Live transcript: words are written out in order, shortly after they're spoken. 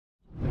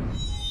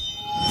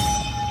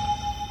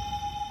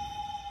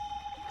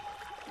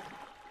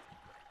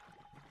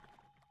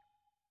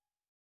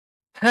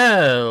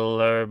Hello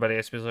everybody,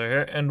 it's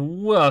here,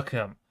 and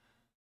welcome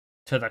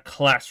to the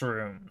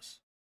classrooms.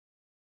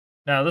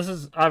 Now this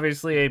is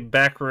obviously a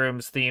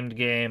backrooms themed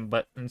game,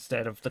 but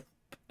instead of the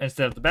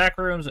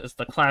backrooms, it's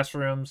the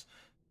classrooms,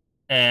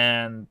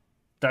 and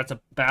that's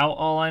about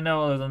all I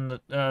know. Other than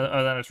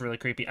it's really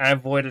creepy. I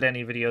avoided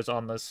any videos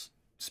on this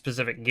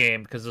specific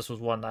game because this was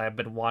one that I've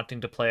been wanting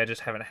to play. I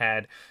just haven't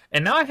had,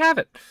 and now I have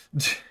it.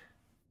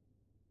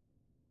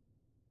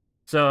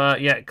 So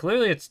yeah,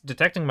 clearly it's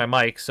detecting my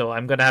mic, so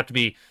I'm gonna have to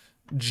be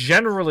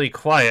generally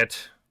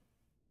quiet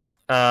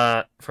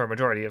for a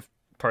majority of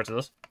parts of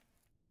this.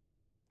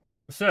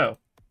 So,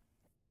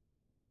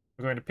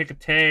 we're going to pick a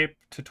tape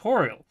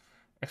tutorial,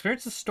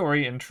 experience the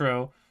story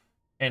intro,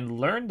 and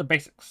learn the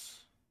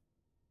basics.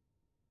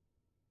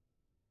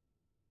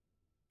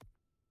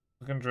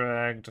 Click and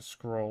drag to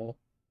scroll.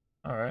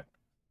 Alright.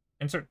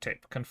 Insert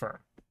tape. Confirm.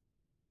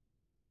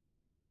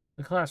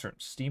 The classroom.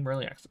 Steam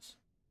Early Access.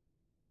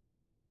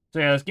 So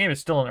yeah, this game is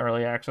still in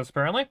Early Access,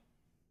 apparently.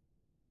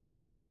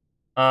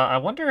 I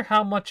wonder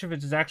how much of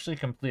it is actually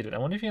completed. I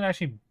wonder if you can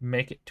actually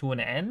make it to an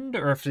end,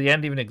 or if the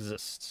end even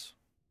exists.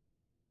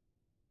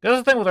 That's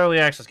the thing with early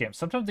access games.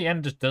 Sometimes the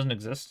end just doesn't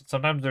exist.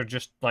 Sometimes they're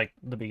just, like,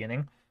 the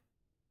beginning.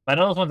 But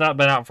I know this one's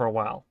been out for a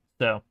while,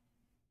 so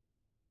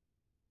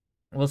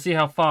we'll see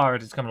how far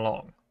it is coming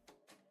along.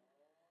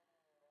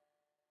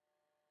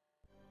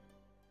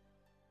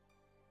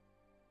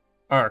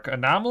 Arc.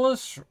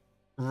 Anomalous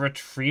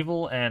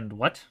retrieval and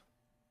what?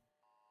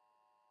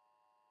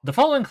 The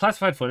following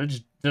classified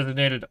footage,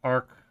 designated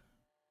Arc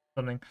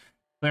something,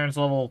 clearance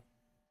level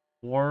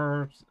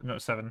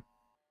 7.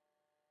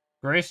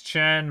 Grace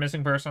Chen,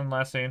 missing person,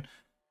 last seen,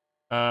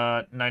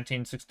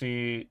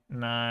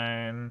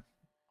 1969.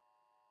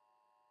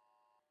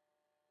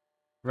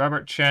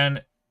 Robert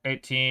Chen,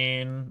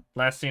 18,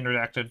 last seen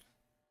redacted.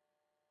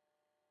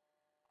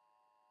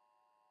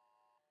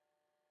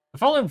 The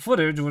following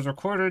footage was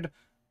recorded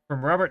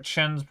from Robert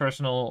Chen's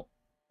personal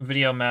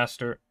video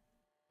master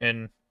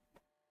in...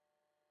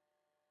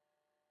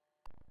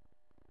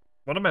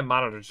 One of my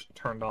monitors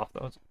turned off,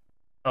 though.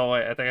 Oh,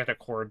 wait, I think I had a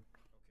cord.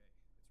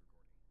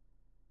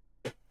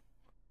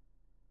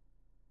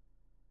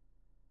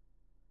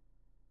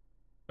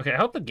 Okay, I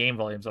hope the game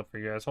volume's up for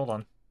you guys. Hold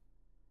on.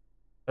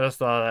 I just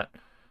thought of that.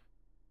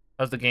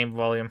 How's the game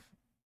volume?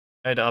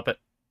 I had to up it.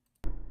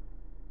 Now,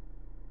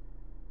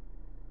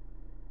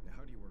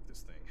 how do you work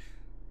this thing?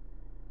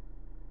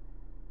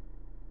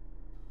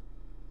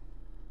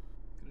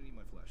 Gonna need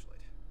my flashlight.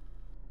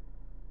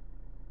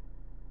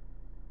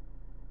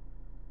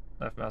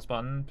 Left mouse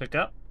button, pick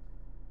up.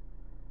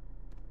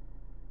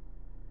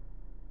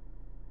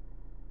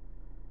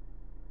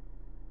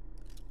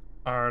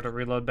 R to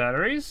reload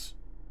batteries.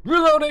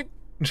 Reloading!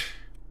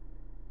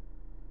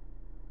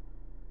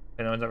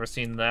 Anyone's ever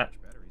seen that?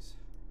 Batteries.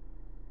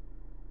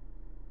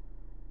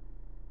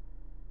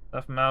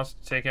 Left mouse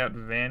to take out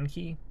van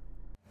key.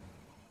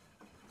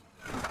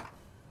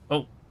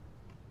 Oh.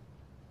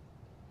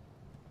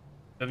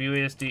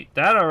 WASD.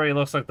 That already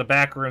looks like the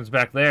back rooms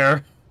back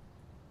there.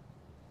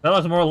 That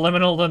looks more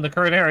liminal than the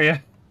current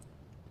area.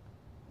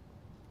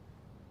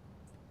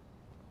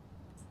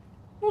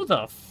 Who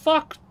the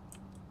fuck?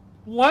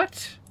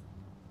 What?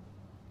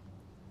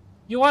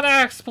 You want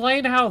to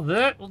explain how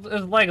that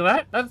is like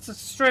that? That's a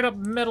straight up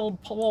metal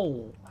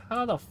pole.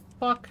 How the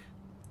fuck?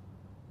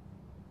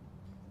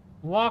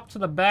 Walk to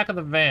the back of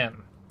the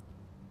van.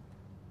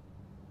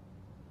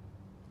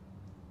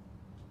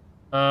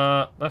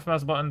 Left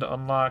mouse button to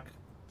unlock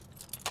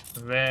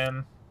the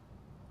van.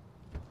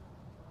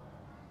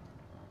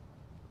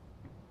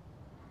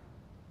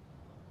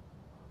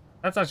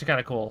 That's actually kind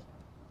of cool.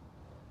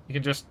 You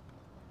can just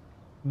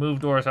move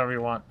doors however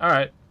you want.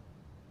 Alright.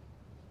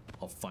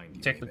 I'll find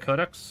you. Take the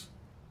codex.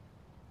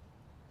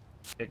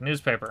 Take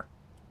newspaper.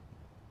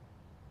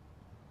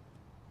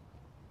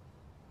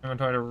 I'm going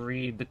to try to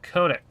read the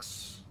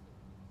codex.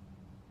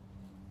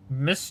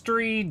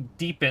 Mystery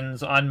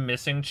deepens on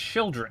missing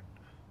children.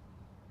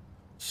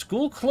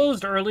 School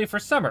closed early for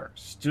summer.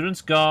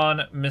 Students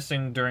gone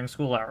missing during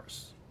school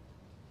hours.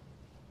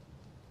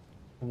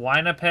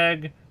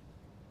 Winnipeg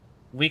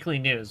Weekly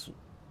News.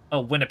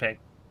 Oh, Winnipeg.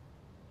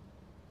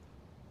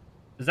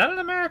 Is that in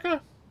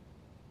America?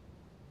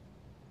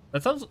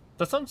 That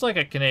sounds like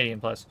a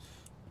Canadian place.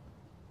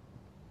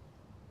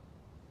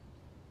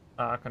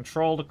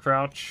 Control to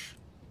crouch.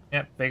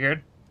 Yep,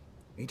 figured.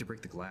 Need to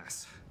break the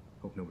glass.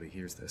 Hope nobody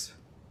hears this.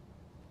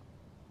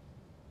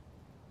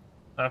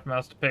 Left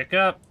mouse to pick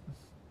up.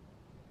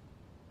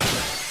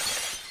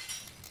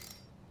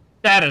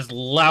 That is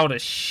loud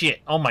as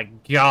shit. Oh my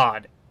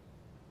god.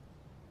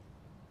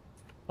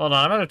 Hold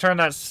on, I'm gonna turn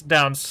that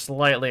down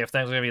slightly if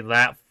things are gonna be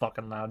that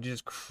fucking loud.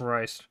 Jesus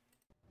Christ.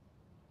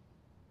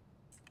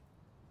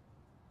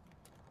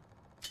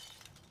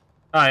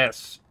 Ah,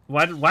 yes.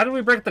 Why did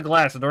we break the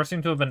glass? The door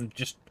seemed to have been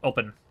just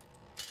open.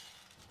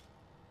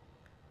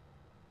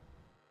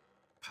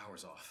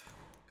 Power's off.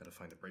 Gotta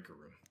find the breaker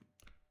room.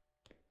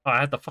 Oh, I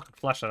had the fucking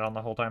flashlight on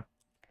the whole time.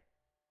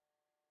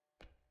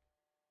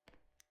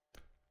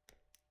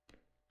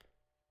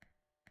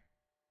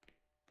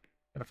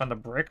 Gotta find the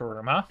breaker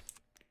room, huh?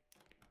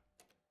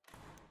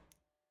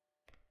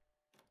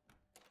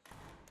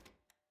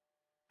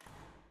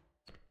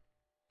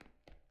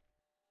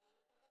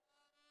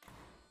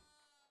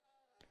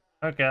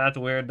 Okay, that's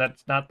weird.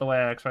 That's not the way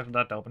I expected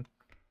that to open.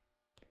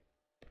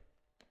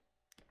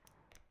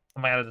 Oh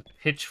my god, it's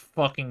pitch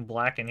fucking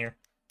black in here.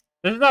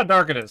 This is how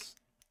dark it is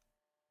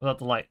without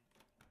the light.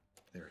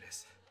 There it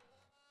is.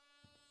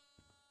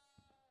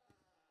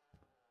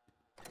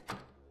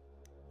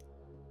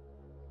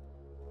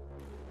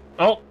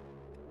 Oh!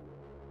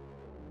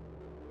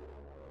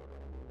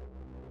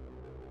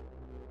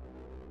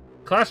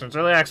 Classrooms,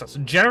 early access.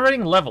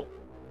 Generating level.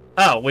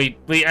 Oh, we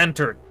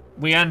entered.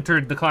 We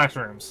entered the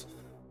classrooms.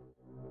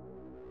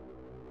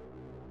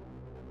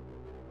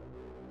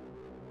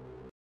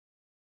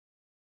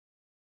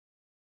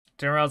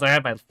 Didn't realize I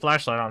had my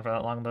flashlight on for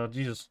that long, though.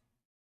 Jesus.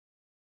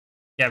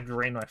 Yeah, I've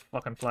drained my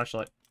fucking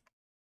flashlight.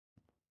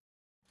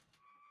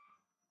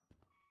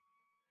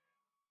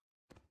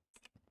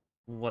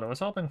 What I was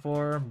hoping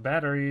for.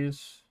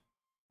 Batteries.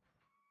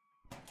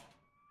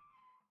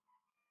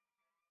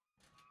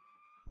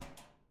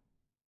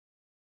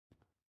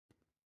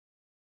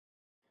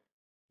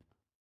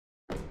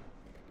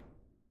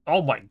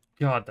 Oh my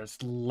god,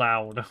 that's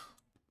loud.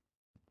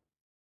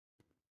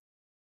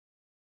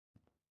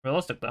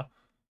 Realistic, though.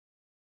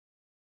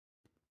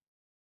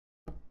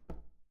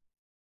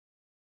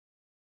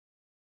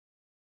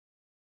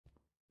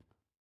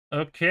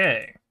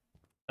 Okay.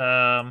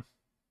 Um...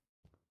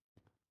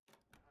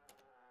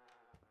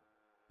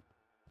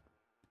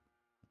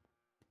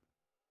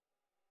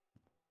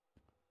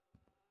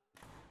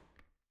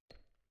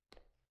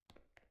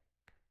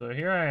 So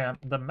here I am.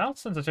 The mouth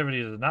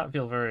sensitivity does not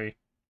feel very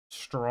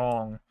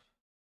strong.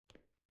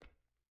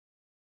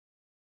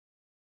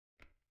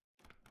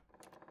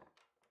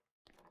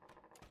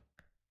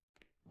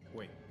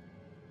 Wait,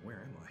 where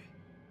am I?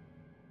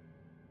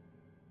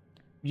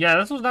 Yeah,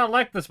 this was not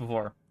like this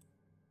before.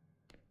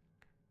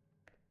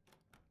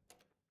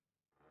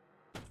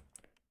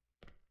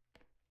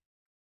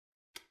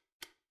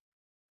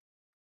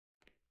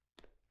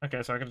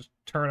 Okay, so I can just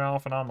turn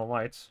off and on the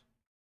lights.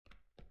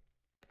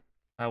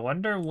 I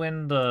wonder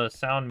when the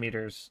sound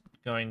meter's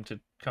going to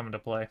come into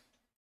play.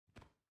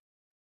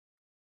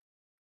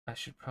 I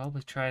should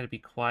probably try to be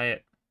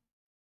quiet.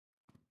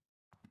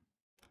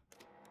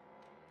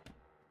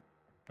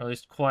 Or at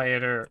least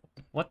quieter.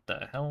 What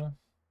the hell?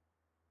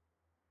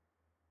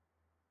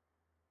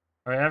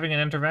 Are we having an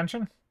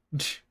intervention?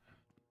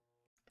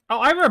 Oh,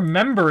 I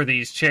remember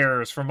these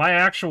chairs from my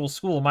actual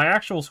school. My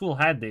actual school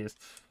had these.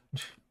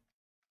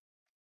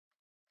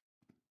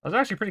 Those are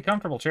actually pretty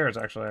comfortable chairs,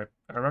 actually.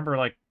 I remember,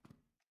 like,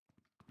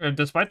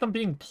 despite them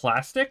being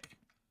plastic,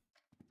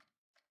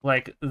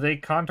 like, they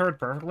contoured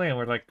perfectly and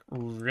were, like,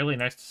 really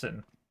nice to sit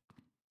in.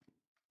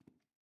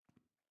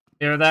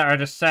 Either that or I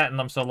just sat in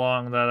them so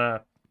long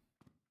that,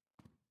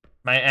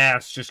 my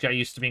ass just got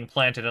used to being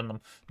planted in them.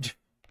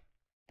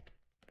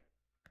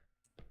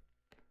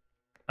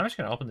 I'm just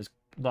gonna open these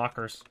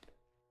lockers.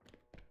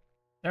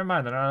 Never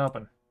mind, they're not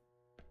open.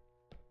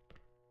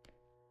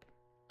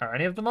 Are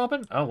any of them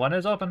open? Oh, one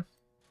is open.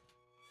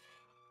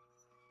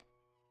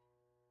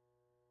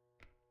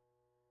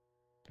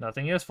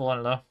 Nothing useful in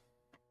it, though.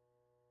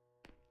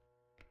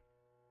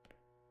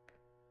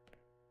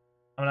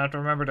 I'm gonna have to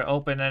remember to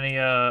open any,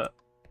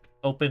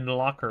 opened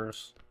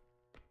lockers.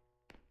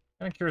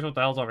 Kinda curious what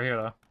the hell's over here,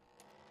 though.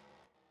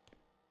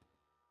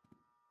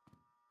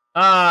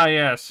 Ah,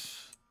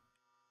 yes.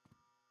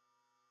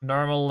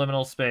 Normal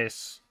liminal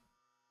space.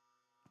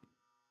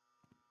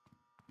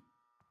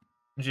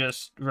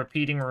 Just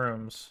repeating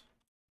rooms.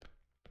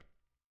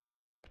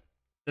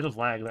 Bit of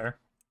lag there.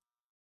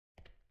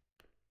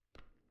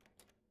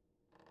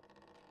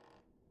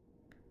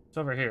 It's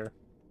over here.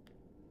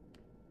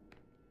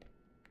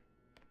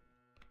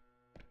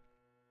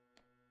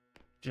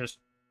 Just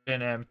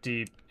an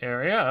empty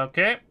area,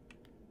 okay.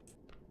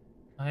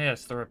 Ah,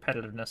 yes, the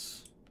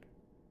repetitiveness.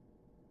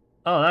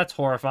 Oh, that's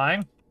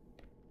horrifying.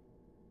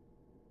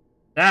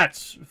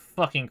 That's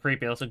fucking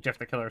creepy. Looks like Jeff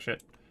the Killer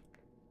shit.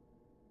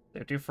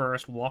 Safety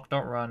first, walk,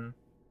 don't run.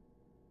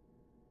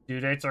 Due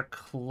dates are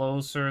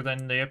closer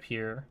than they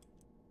appear.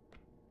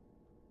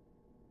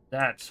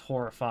 That's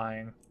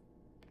horrifying.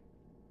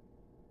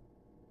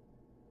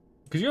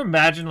 Could you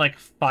imagine, like,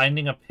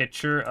 finding a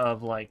picture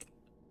of, like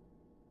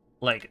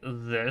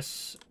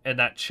this, and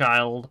that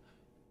child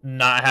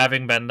not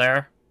having been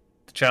there?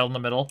 The child in the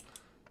middle?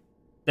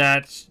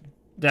 That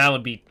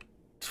would be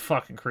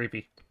fucking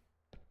creepy.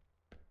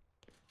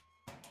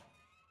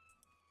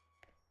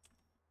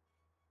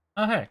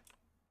 Oh, hey.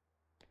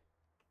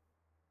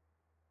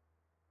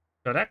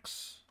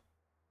 Codex.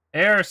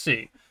 ARC.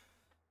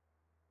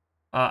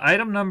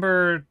 Item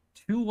number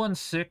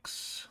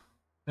 216.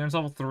 Clearance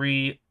level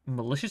 3.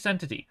 Malicious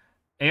entity.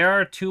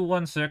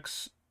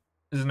 AR-216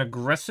 is an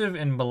aggressive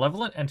and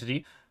malevolent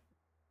entity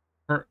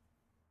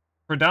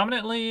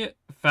predominantly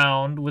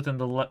found within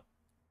the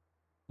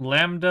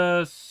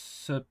Lambda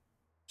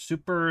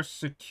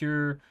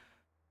superstructure.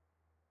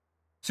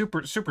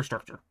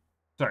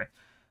 Sorry.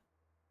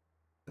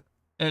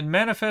 It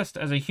manifests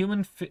as a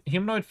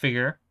humanoid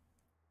figure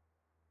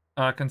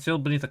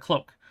concealed beneath a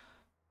cloak.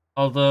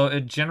 Although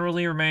it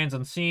generally remains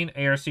unseen,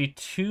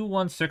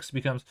 ARC-216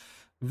 becomes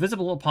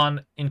visible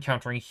upon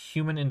encountering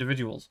human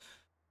individuals,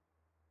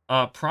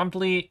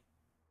 promptly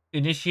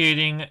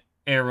initiating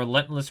a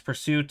relentless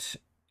pursuit.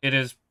 It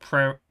is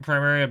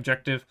primary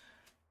objective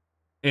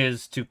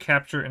is to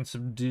capture and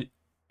subdue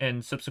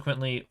and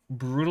subsequently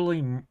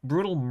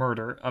brutal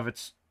murder of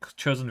its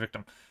chosen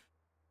victim.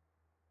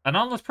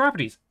 Anomalous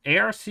properties.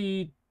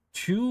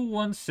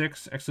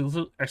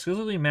 ARC-216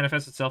 exclusively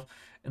manifests itself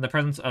in the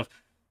presence of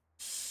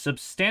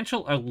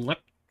substantial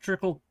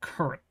electrical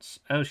currents.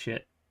 Oh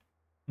shit.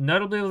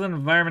 Notably within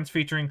environments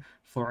featuring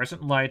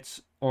fluorescent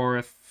lights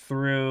or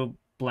through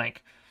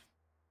blank.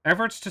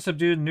 Efforts to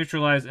subdue and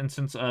neutralize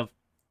instances of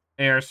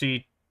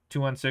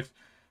ARC-216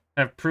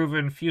 have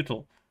proven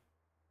futile,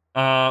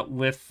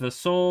 with the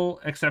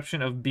sole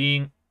exception of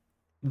being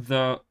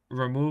the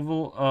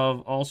removal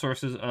of all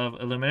sources of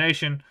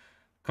illumination,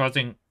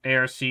 causing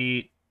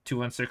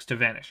ARC-216 to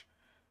vanish.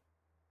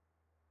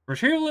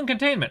 Retrieval and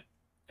containment.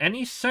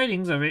 Any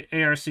sightings of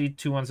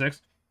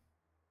ARC-216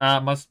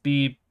 must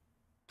be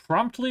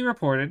promptly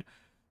reported.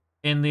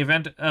 In the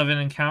event of an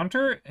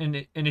encounter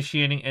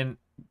initiated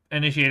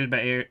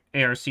by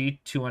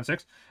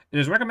ARC-216, it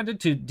is recommended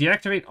to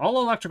deactivate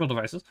all electrical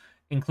devices,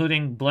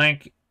 including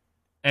blank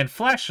and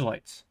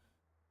flashlights,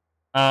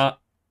 and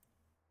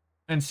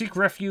seek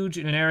refuge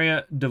in an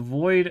area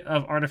devoid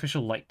of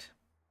artificial light.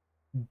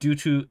 Due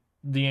to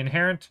the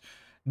inherent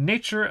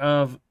nature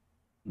of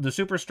the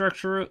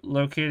superstructure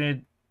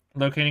locating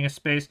a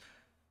space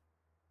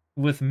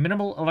with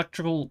minimal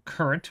electrical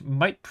current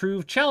might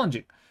prove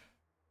challenging,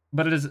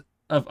 but it is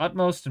of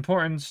utmost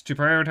importance to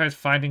prioritize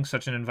finding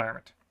such an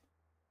environment.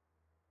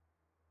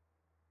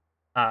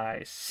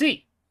 I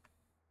see.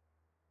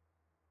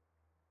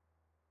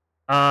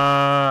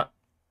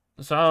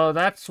 So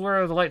that's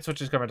where the light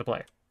switches come into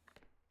play.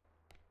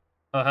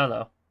 Oh,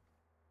 hello.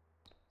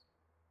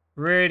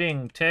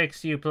 Reading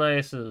takes you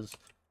places.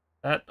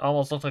 That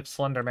almost looked like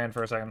Slender Man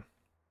for a second.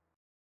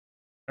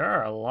 There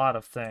are a lot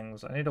of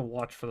things. I need to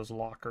watch for those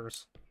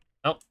lockers.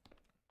 Oh.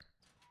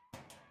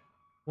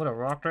 Would have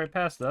walked right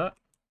past that.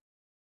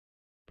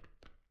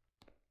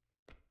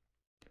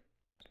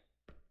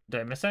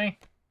 Did I miss any?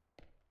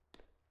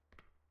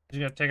 Just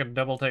gotta take a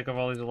double take of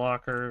all these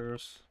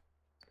lockers.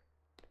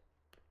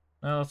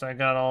 Well, I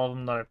got all of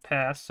them that I've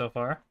passed so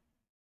far.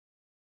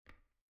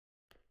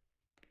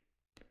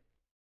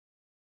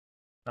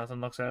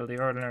 Nothing looks out of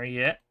the ordinary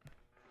yet.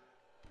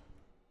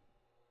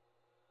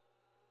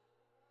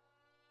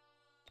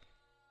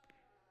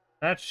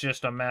 That's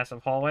just a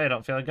massive hallway. I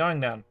don't feel like going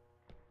down.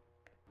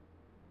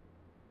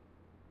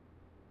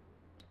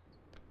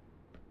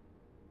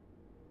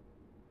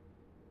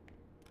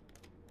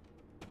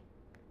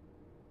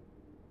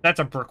 That's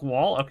a brick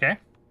wall. Okay.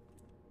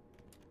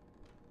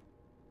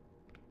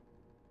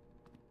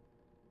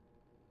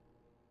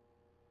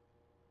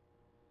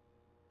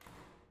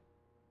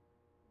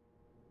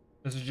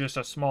 This is just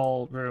a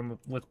small room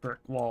with brick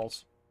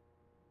walls.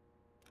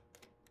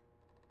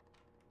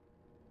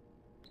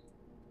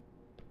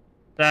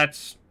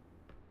 That's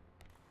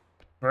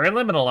very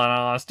liminal, in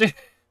all honesty.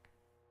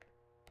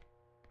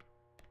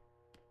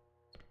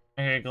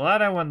 Okay,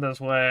 glad I went this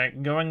way.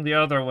 Going the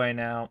other way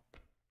now.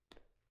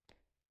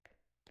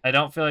 I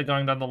don't feel like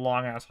going down the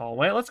long-ass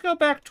hallway. Let's go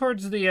back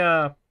towards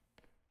the,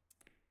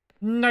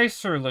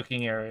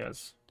 nicer-looking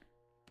areas.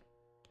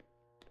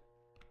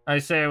 I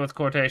say it with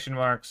quotation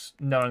marks,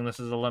 knowing this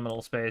is a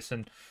liminal space,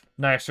 and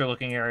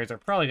nicer-looking areas are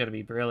probably going to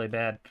be really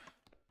bad.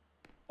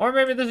 Or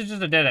maybe this is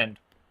just a dead end.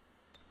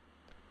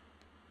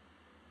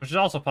 Which is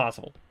also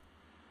possible.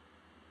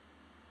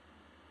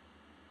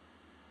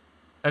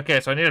 Okay,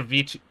 so I need a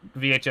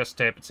VHS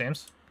tape, it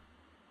seems.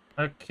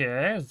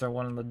 Okay, is there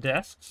one on the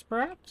desks,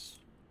 perhaps?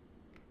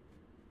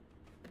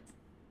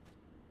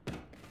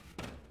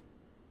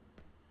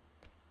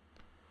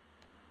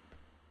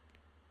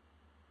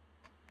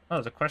 Oh,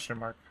 there's a question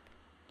mark.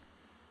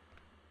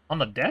 On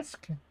the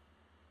desk?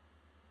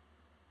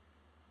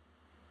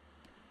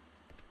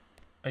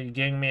 Are you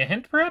giving me a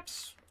hint,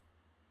 perhaps?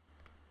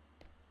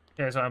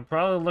 Okay, so I'm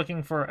probably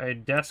looking for a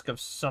desk of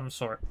some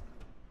sort.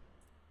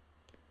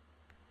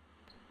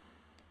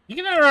 You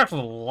can interact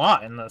with a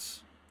lot in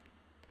this.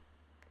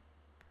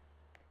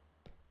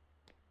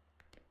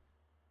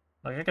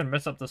 Like, I can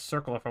mess up this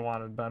circle if I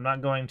wanted, but I'm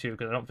not going to,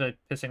 because I don't feel like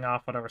pissing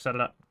off whatever set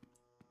it up.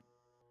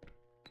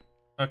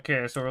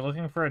 Okay, so we're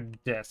looking for a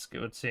desk, it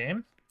would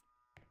seem.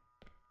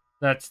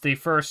 That's the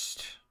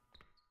first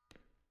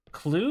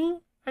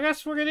clue, I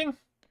guess we're getting?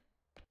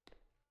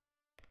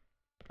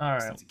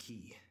 Alright. Needs a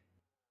key.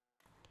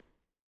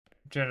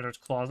 Janitor's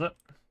closet.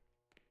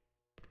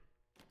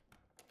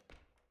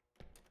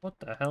 What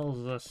the hell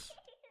is this?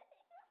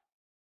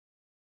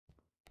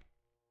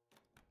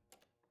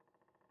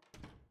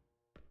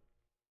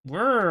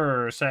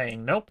 We're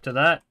saying nope to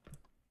that.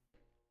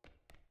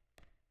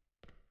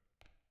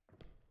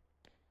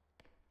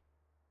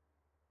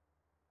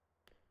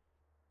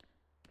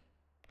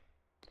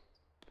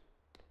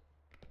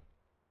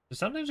 Did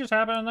something just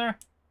happen in there?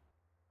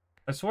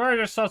 I swear I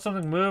just saw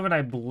something move and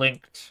I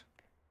blinked.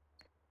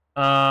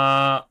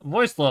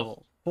 Voice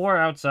level. 4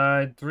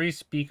 outside, 3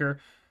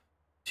 speaker,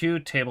 2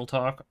 table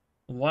talk,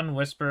 1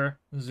 whisper,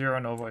 0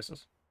 no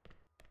voices.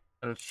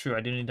 That's true, I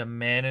do need to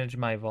manage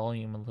my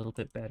volume a little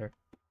bit better.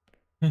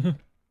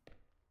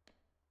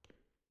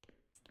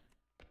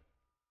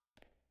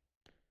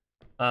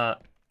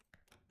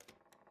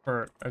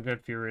 For a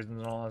good few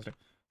reasons in all honesty.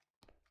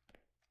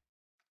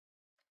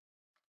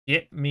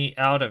 Get me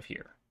out of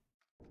here.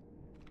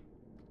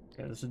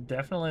 Okay, this is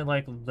definitely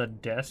like the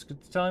desk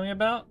it's telling me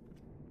about.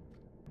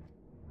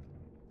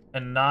 A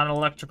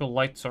non-electrical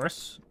light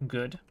source.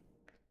 Good.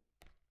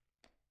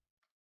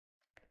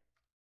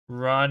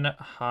 Run,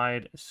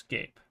 hide,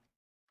 escape.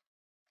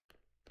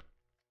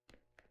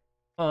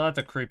 Oh, that's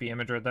a creepy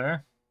image right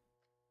there.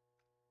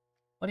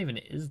 What even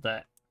is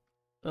that?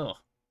 Ugh.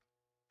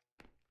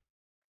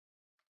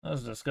 That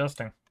was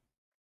disgusting.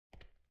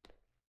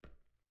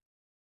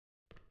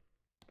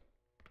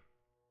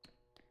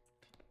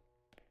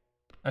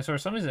 I swear,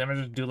 some of these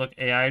images do look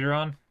AI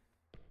drawn.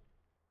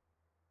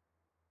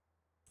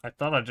 I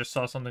thought I just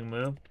saw something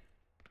move.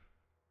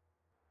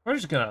 We're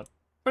just gonna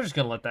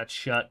let that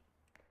shut.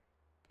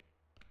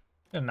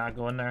 Gonna not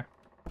go in there.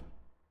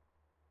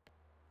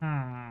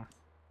 Hmm.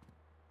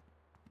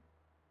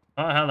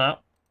 Oh, hello.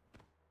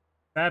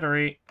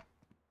 Battery.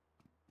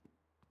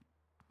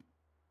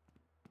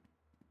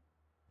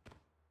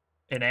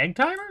 An egg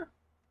timer?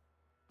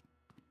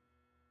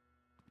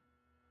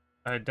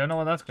 I don't know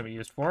what that's gonna be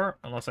used for,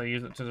 unless I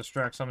use it to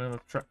distract something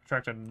with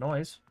attracted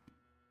noise.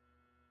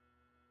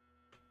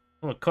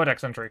 Oh, a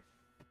codex entry.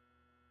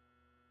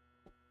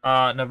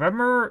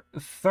 November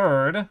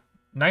 3rd,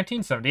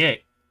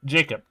 1978.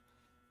 Jacob.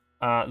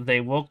 They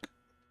woke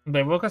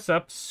us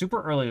up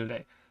super early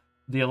today.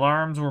 The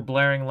alarms were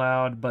blaring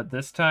loud, but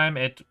this time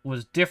it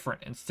was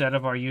different. Instead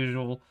of our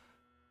usual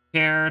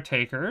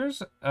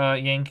caretakers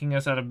yanking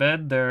us out of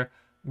bed, there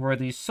were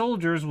these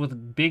soldiers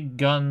with big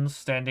guns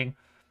standing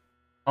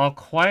all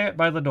quiet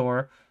by the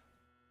door.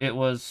 It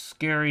was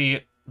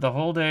scary. The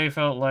whole day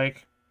felt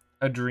like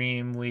a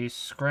dream. We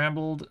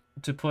scrambled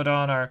to put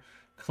on our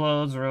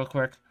clothes real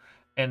quick,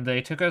 and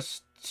they took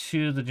us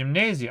to the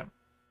gymnasium.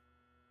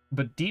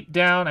 But deep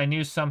down, I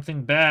knew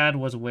something bad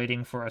was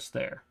waiting for us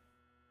there.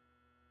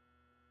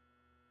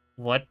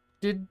 What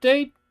did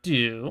they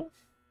do?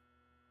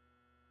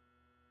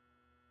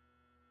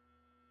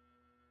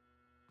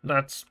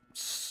 That's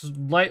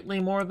slightly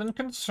more than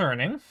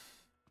concerning.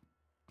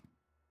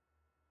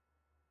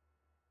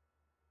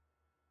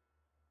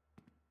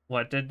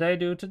 What did they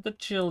do to the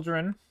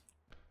children?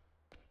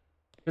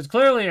 Because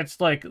clearly it's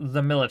like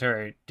the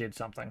military did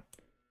something.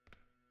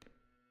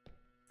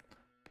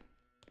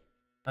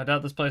 I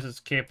doubt this place is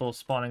capable of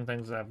spawning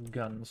things that have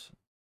guns.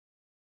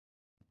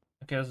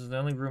 Okay, this is the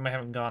only room I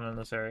haven't gone in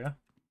this area.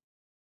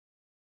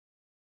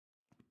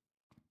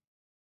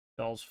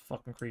 Doll's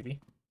fucking creepy.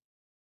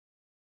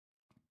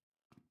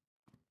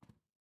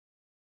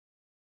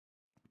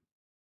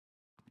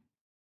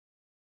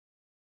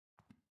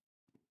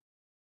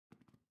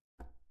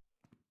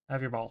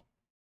 Have your ball.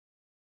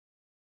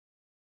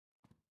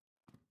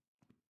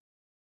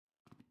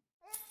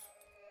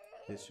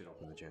 This should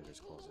open the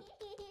janitor's closet.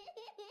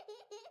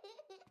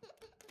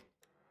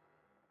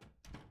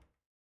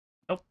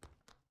 Nope.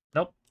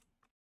 Nope.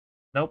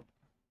 Nope.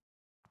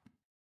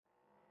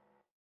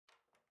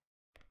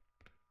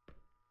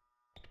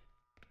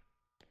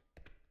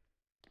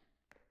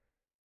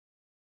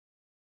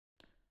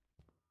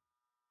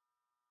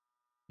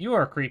 You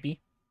are creepy.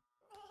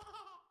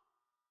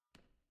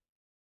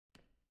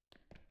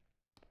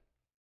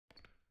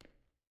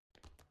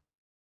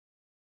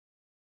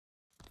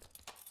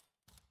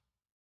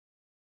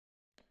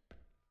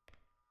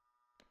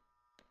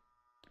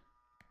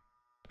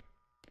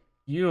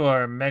 You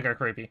are mega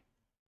creepy.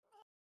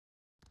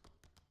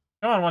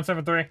 Come on,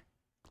 173.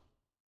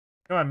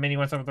 Come on, Mini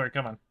 173,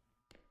 come on.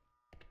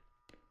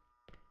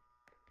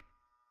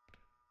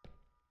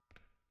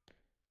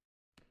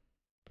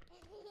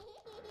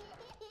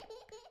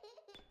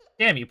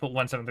 Damn, you put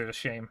 173 to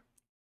shame.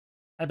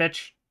 Hi,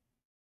 bitch.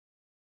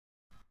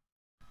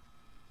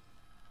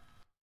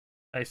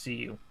 I see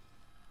you.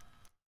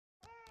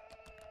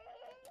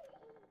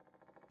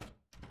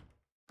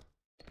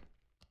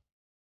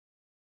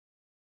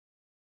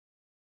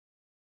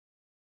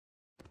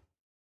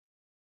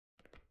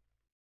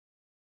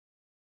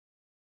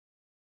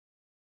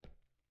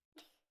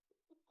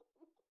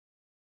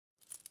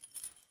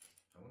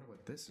 I wonder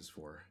what this is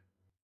for.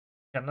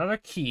 Got another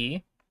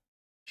key.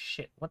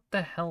 Shit, what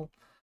the hell?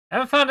 I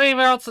haven't found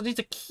anywhere else that needs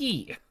a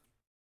key.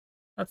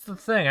 That's the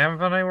thing. I haven't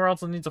found anywhere else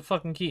that needs a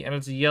fucking key. And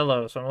it's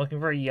yellow, so I'm looking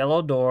for a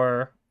yellow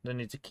door that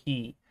needs a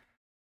key.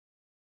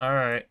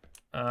 Alright.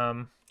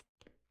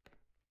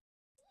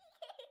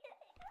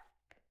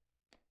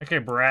 Okay,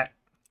 brat.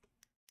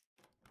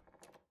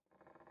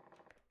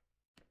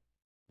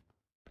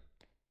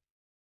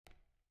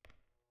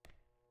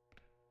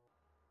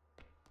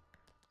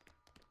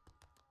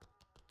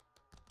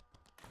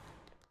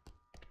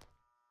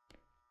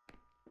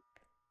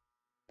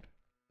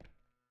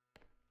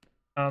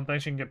 I don't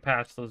think she can get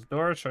past those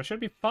doors, so I should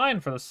be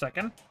fine for the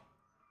second.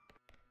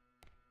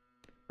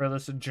 For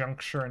this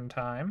juncture in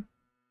time.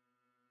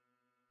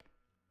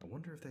 I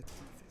wonder if they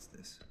fix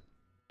this.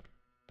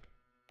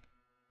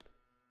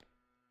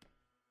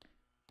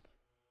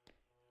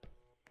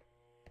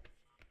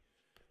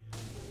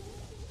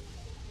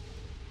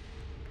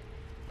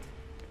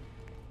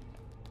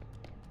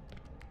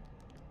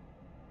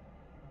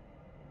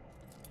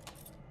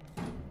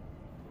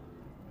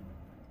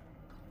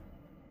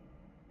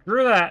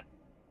 Screw that.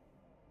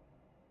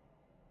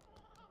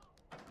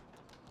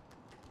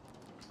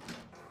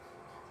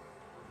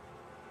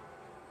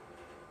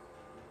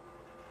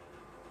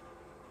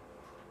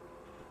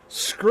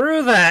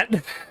 Screw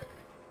that.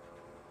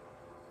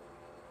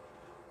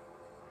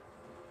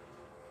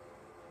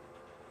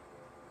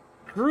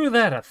 Screw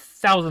that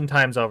 1,000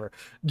 times over.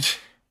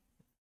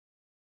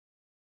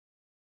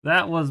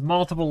 That was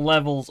multiple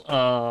levels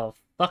of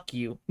fuck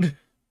you.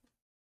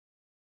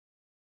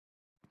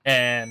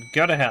 And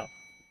go to hell.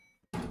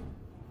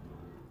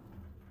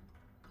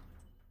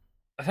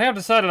 I think I've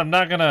decided I'm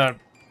not gonna...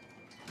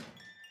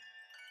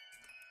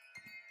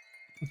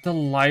 The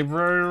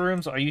library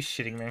rooms? Are you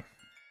shitting me?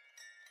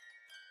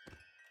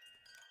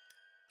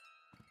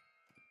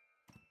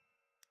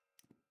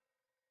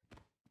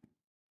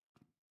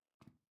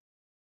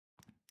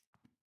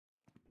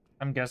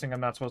 I'm guessing I'm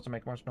not supposed to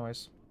make much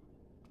noise.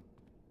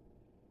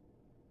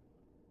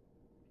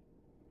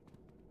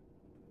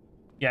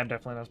 Yeah, I'm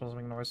definitely not supposed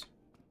to make noise.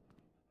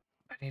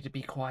 I need to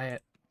be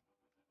quiet.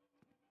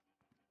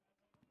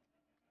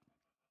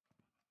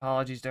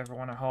 Apologies to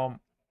everyone at home.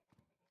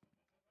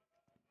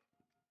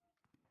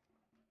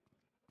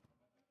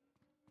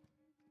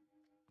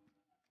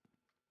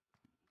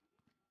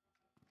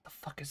 The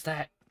fuck is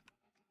that?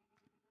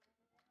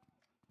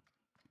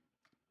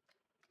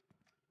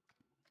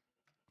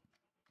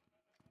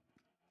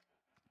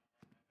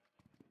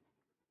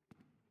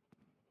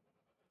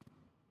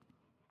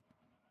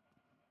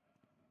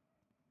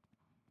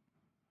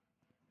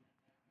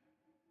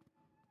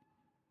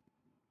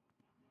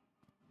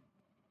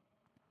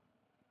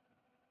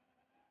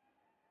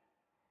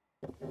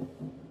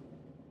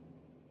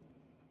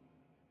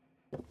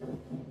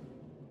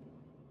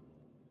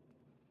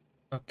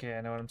 Okay,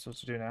 I know what I'm supposed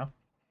to do now.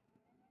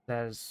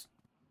 That is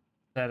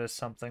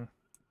something.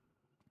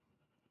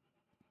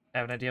 I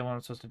have an idea what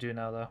I'm supposed to do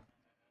now, though.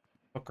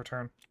 Book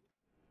return.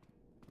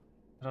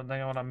 I don't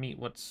think I want to meet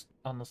what's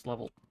on this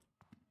level.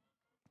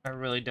 I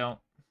really don't.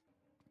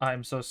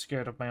 I'm so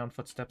scared of my own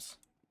footsteps.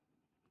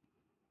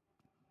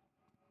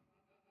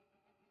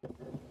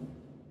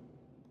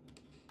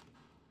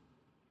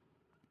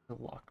 They're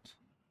locked.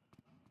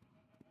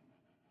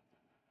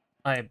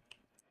 Why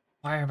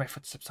are my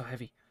footsteps so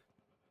heavy?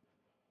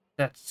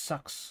 That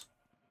sucks.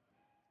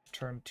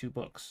 Turn 2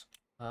 books.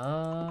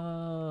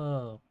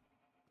 Oh.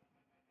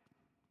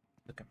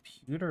 The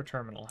computer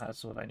terminal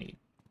has what I need.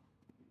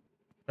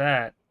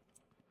 That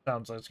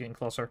sounds like it's getting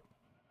closer.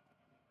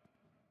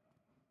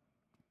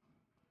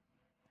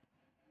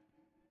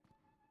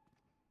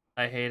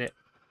 I hate it.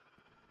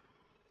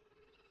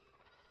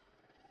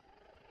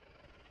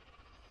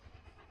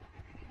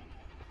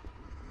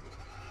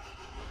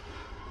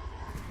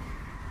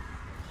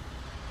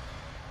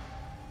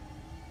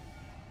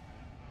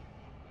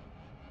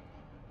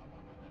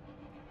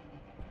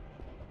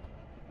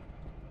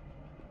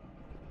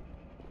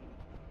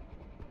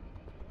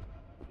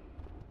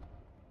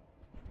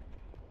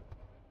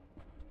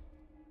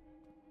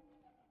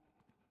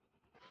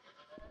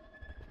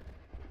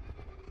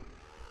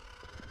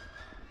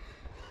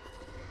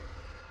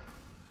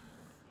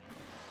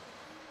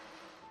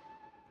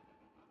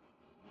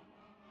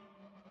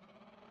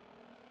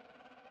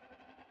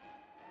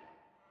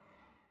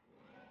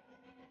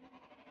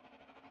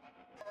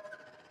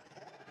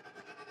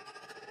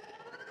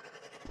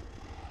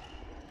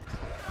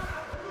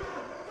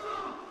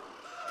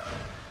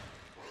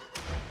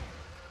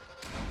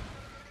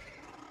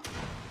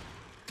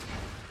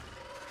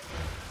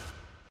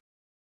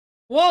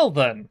 Well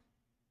then.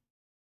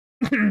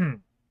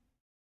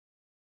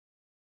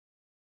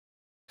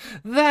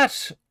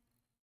 That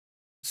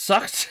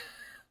sucked.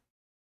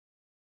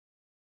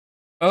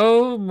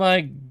 Oh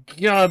my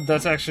god,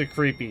 that's actually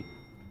creepy.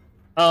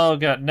 Oh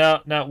god,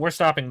 no, we're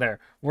stopping there.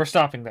 We're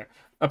stopping there.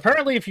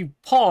 Apparently if you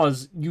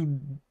pause, you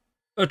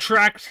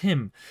attract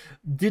him.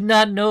 Did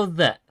not know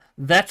that.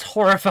 That's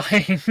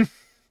horrifying.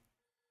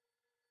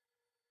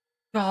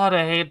 God,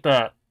 I hate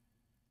that.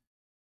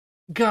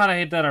 God, I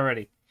hate that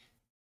already.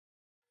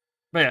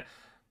 But yeah.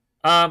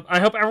 I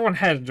hope everyone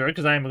has enjoyed,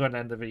 because I am going to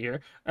end the video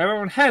here.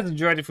 Everyone has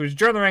enjoyed. If you would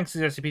join the ranks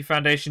of the SCP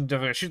Foundation, don't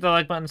forget to shoot the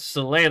like button,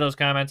 slay those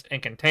comments,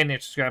 and contain the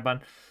subscribe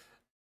button.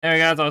 Anyway,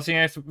 guys, I'll see you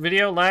next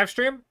video, live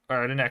stream,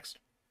 or the next.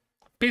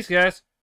 Peace, guys.